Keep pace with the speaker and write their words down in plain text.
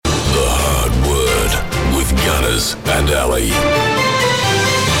Gaz and Ali.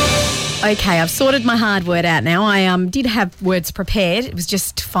 Okay, I've sorted my hard word out now. I did have words prepared. It was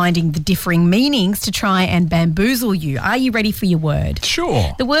just finding the differing meanings to try and bamboozle you. Are you ready for your word?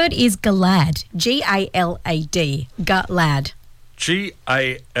 Sure. The word is GALAD. G-A-L-A-D. GALAD.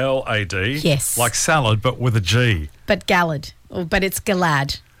 G-A-L-A-D? Yes. Like salad, but with a G. But GALAD. But it's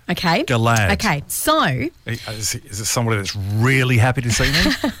GALAD. Okay? GALAD. Okay, so... Is it somebody that's really happy to see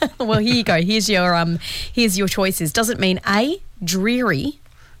me? Well, here you go. Here's your choices. Does it mean A, dreary?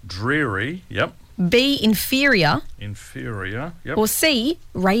 Dreary, yep. B, inferior? Inferior, yep. Or C,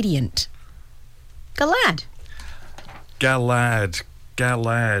 radiant? GALAD. GALAD.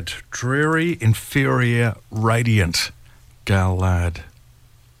 GALAD. Dreary, inferior, radiant. GALAD.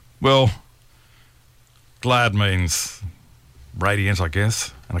 Well, glad means radiant, I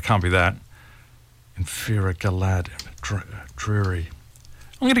guess, and it can't be that. Inferior, GALAD, dreary.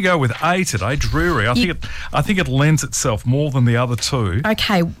 I'm going to go with A today, dreary. I think it lends itself more than the other two.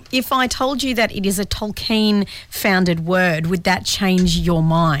 Okay, if I told you that it is a Tolkien-founded word, would that change your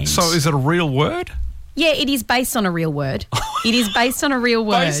mind? So is it a real word? Yeah, it is based on a real word. It is based on a real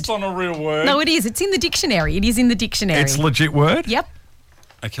word. Based on a real word? No, it is. It's in the dictionary. It is in the dictionary. It's a legit word? Yep.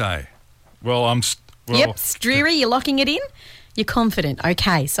 Okay. Well, Yep, dreary, you're locking it in? You're confident.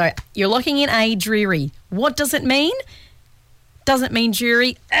 Okay, so you're locking in A, dreary. What does it mean? Does it mean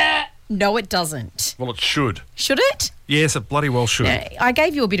dreary? No, it doesn't. Well, it should. Should it? Yes, it bloody well should. Now, I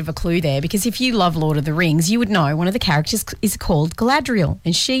gave you a bit of a clue there because if you love Lord of the Rings, you would know one of the characters is called Galadriel,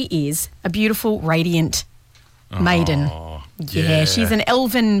 and she is a beautiful, radiant maiden. Oh, yeah, she's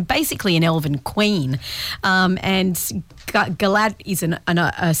basically an elven queen. And Galad is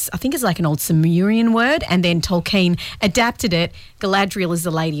I think it's like an old Sumerian word, and then Tolkien adapted it. Galadriel is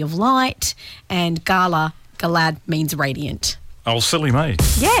the Lady of Light, and Galad means radiant. Oh, silly me.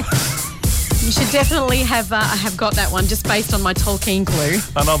 Yeah. You should definitely have got that one just based on my Tolkien clue.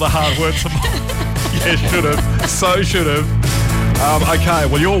 Another hard word for Yeah, should have. So should have. Okay,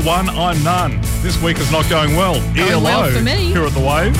 well, you're one, I'm none. This week is not going well. Going well for me. Here at The Wave.